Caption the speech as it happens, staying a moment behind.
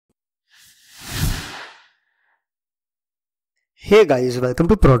Hey guys, welcome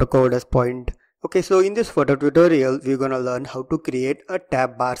to Proto Point. Okay, so in this Flutter tutorial, we're gonna learn how to create a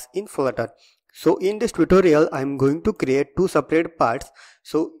tab bars in Flutter. So in this tutorial, I'm going to create two separate parts.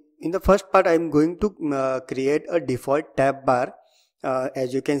 So in the first part, I'm going to create a default tab bar.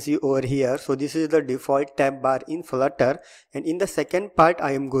 As you can see over here, so this is the default tab bar in Flutter, and in the second part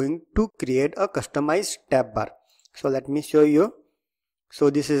I am going to create a customized tab bar. So let me show you.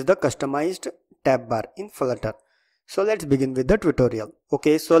 So this is the customized tab bar in Flutter. So let's begin with the tutorial.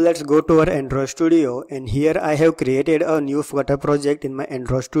 Okay, so let's go to our Android Studio, and here I have created a new Flutter project in my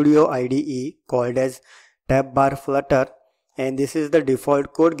Android Studio IDE called as TabBar Flutter, and this is the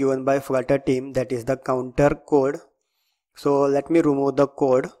default code given by Flutter team, that is the counter code. So let me remove the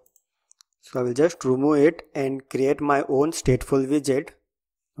code. So I will just remove it and create my own stateful widget.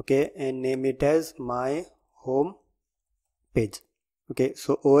 Okay, and name it as my home page. Okay,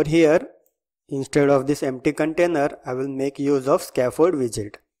 so over here, instead of this empty container, I will make use of scaffold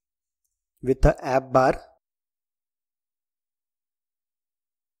widget with the app bar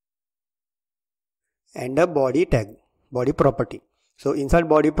and a body tag, body property. So inside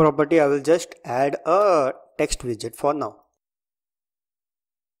body property, I will just add a text widget for now.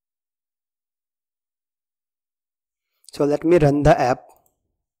 So let me run the app.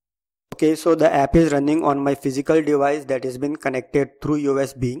 Okay, so the app is running on my physical device that has been connected through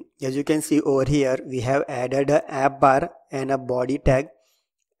USB. As you can see over here, we have added a app bar and a body tag,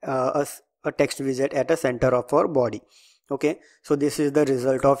 a text widget at the center of our body. Okay, so this is the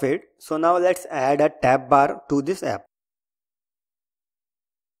result of it. So now let's add a tab bar to this app.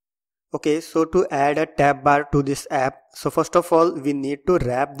 Okay, so to add a tab bar to this app, so first of all, we need to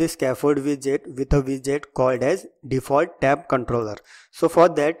wrap this scaffold widget with a widget called as default tab controller. So for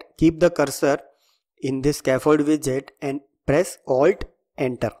that, keep the cursor in this scaffold widget and press Alt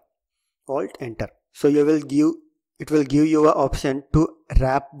Enter. Alt Enter. So it will give you an option to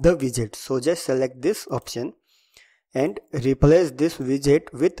wrap the widget. So just select this option and replace this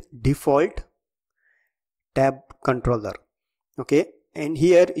widget with default tab controller. Okay. And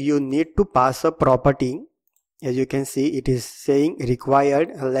here you need to pass a property. As you can see, it is saying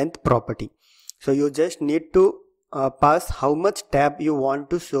required length property. So you just need to pass how much tab you want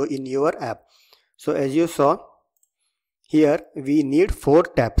to show in your app. So as you saw here, we need 4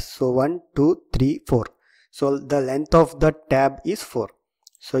 tabs. So 1, 2, 3, 4. So the length of the tab is 4.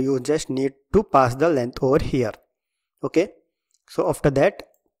 So you just need to pass the length over here. Okay. So after that,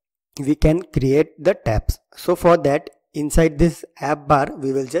 we can create the tabs. So for that, inside this app bar,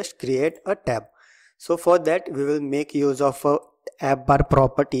 we will just create a tab. So for that, we will make use of a app bar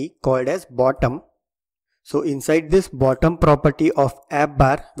property called as bottom. So inside this bottom property of app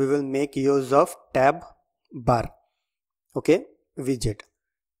bar, we will make use of tab bar. Okay, widget.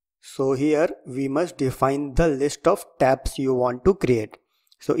 So here we must define the list of tabs you want to create.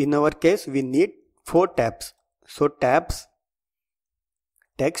 So in our case, we need 4 tabs. So tabs,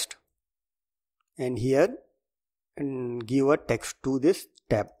 text, and here and give a text to this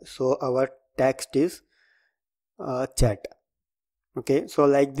tab. So our text is chat. Okay, so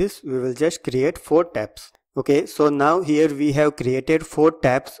like this we will just create 4 tabs. Okay, so now here we have created 4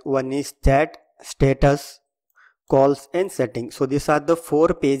 tabs. One is chat, status, calls, and settings. So these are the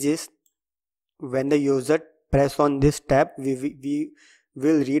 4 pages. When the user press on this tab, we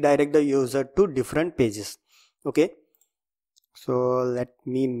will redirect the user to different pages. Okay, so let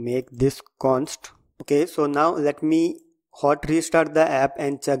me make this const. Okay, so now let me hot restart the app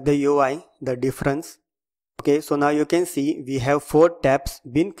and check the UI, the difference. Okay, so now you can see we have 4 tabs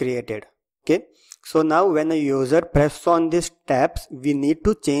been created. Okay, so now when a user press on these tabs, we need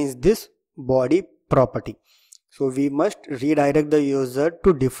to change this body property. So we must redirect the user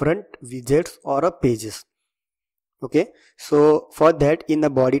to different widgets or pages. Okay, so for that, in the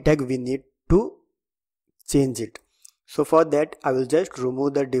body tag, we need to change it. So for that, I will just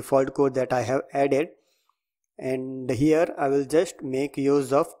remove the default code that I have added, and here I will just make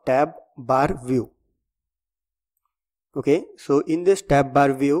use of TabBarView. Okay, so in this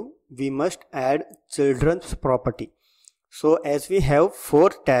TabBarView, we must add children's property. So as we have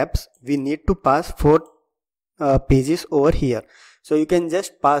 4 tabs, we need to pass 4 pages over here. So you can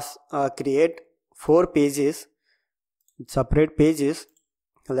just create 4 pages, separate pages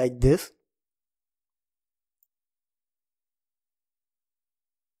like this.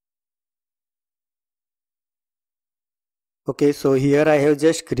 Okay, so here I have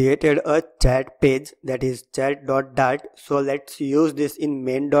just created a chat page, that is chat.dart. So let's use this in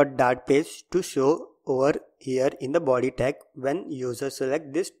main.dart page to show over here in the body tag when user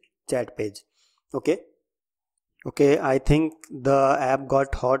select this chat page. Okay, I think the app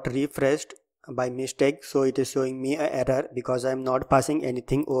got hot refreshed. by mistake, so it is showing me an error because I am not passing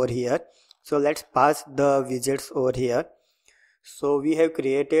anything over here. So let's pass the widgets over here. So we have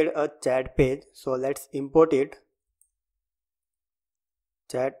created a chat page, so let's import it,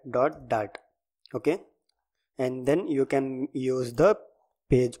 chat.dart. Okay, and then you can use the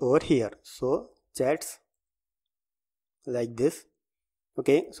page over here. So chats like this.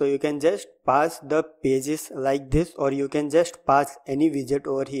 Okay, so you can just pass the pages like this, or you can just pass any widget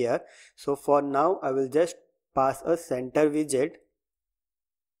over here. So for now I will just pass a center widget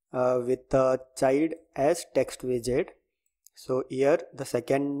with the child as text widget. So here the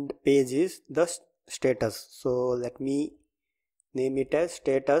second page is the status, so let me name it as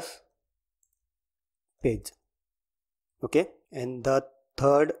status page. Okay, and the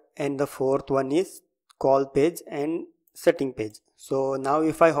third and the fourth one is call page and setting page. So now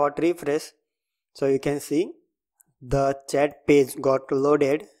if I hot refresh, so you can see the chat page got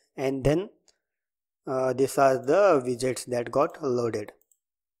loaded, and then these are the widgets that got loaded.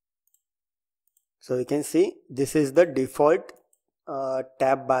 So you can see this is the default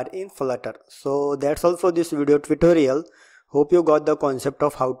tab bar in Flutter. So that's all for this video tutorial. Hope you got the concept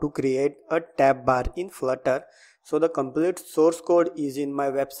of how to create a tab bar in Flutter. So the complete source code is in my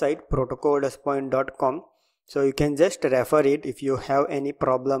website protocode.com. So you can just refer it if you have any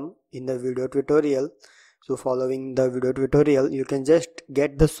problem in the video tutorial. So following the video tutorial, you can just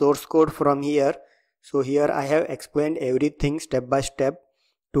get the source code from here. So here I have explained everything step by step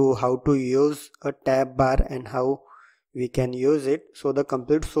to how to use a tab bar and how we can use it. So the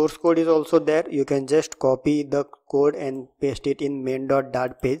complete source code is also there. You can just copy the code and paste it in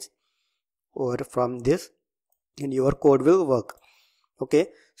main.dart page or from this, and your code will work. Okay,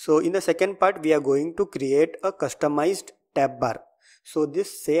 so in the second part we are going to create a customized tab bar. So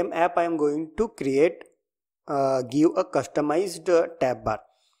this same app I am going to create give a customized tab bar.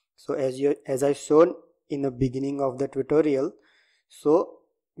 So as I shown in the beginning of the tutorial, so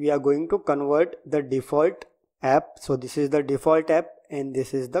we are going to convert the default app. So this is the default app and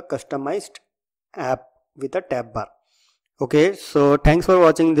this is the customized app with a tab bar. Okay, so thanks for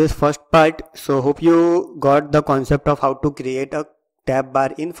watching this first part. So hope you got the concept of how to create a tab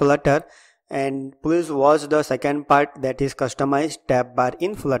bar in Flutter, and please watch the second part, that is customized tab bar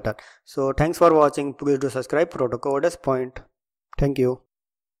in Flutter. So thanks for watching. Please do subscribe Proto Code as point. Thank you.